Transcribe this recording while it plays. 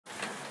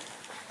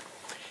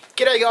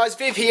G'day guys,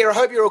 Viv here. I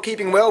hope you're all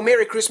keeping well.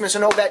 Merry Christmas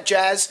and all that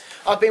jazz.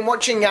 I've been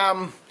watching,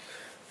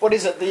 what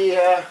is it,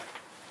 the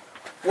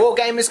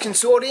Wargamers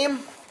Consortium.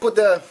 Put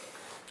the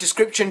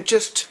description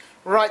just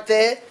right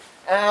there.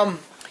 And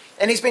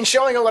he's been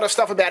showing a lot of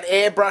stuff about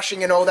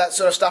airbrushing and all that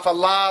sort of stuff. I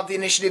love the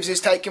initiatives he's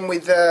taken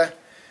with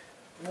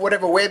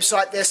whatever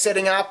website they're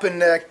setting up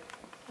and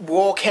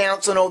war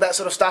counts and all that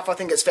sort of stuff. I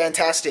think it's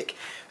fantastic.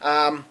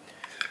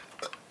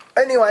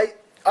 Anyway,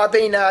 I've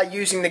been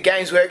using the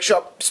Games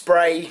Workshop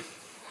spray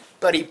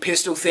bloody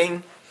pistol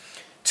thing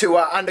to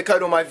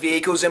undercoat all my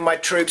vehicles and my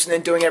troops and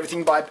then doing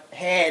everything by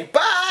hand.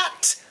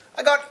 But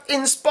I got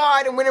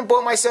inspired and went and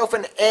bought myself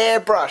an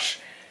airbrush.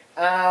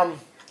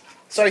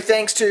 So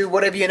thanks to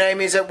whatever your name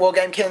is at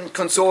Wargame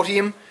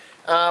Consortium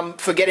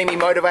for getting me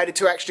motivated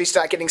to actually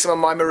start getting some of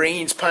my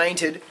Marines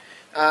painted.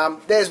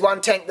 There's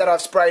one tank that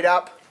I've sprayed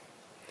up.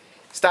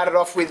 Started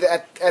off with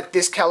at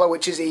this colour,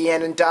 which is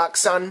Ian and Dark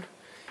Sun,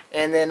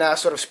 and then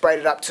sort of sprayed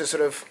it up to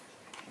sort of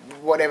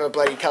whatever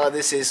bloody colour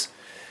this is.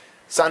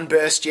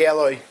 Sunburst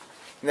yellow. And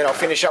then I'll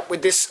finish up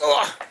with this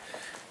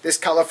this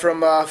colour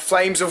from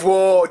Flames of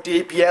War,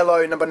 deep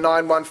yellow, number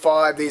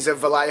 915. These are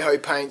Vallejo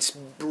paints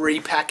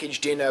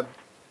repackaged in a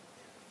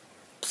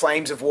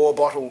Flames of War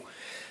bottle.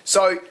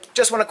 So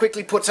just want to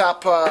quickly put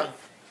up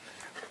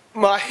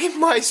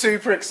my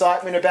super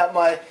excitement about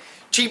my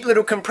cheap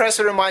little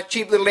compressor and my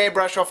cheap little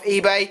airbrush off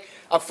eBay.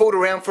 I fooled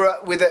around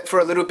with it for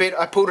a little bit.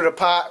 I pulled it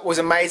apart, was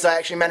amazed I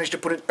actually managed to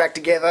put it back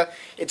together.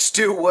 It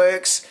still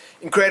works,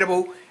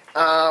 incredible.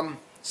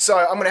 So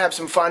I'm going to have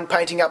some fun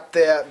painting up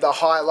the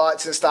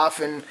highlights and stuff,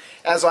 and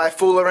as I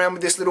fool around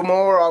with this little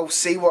more, I'll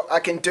see what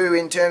I can do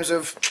in terms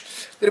of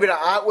a little bit of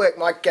artwork.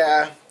 Like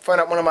phone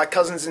up one of my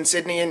cousins in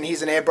Sydney, and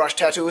he's an airbrush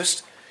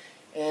tattooist,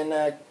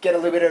 and get a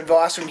little bit of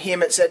advice from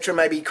him, etc.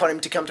 Maybe con him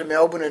to come to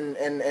Melbourne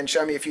and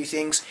show me a few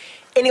things.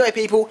 Anyway,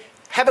 people,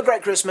 have a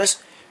great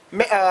Christmas.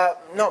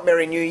 Not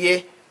Merry New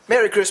Year.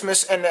 Merry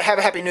Christmas and have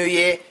a Happy New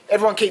Year.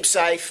 Everyone keep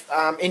safe.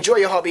 Enjoy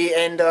your hobby,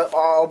 and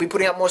I'll be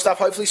putting up more stuff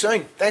hopefully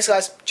soon. Thanks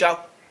guys.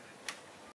 Ciao.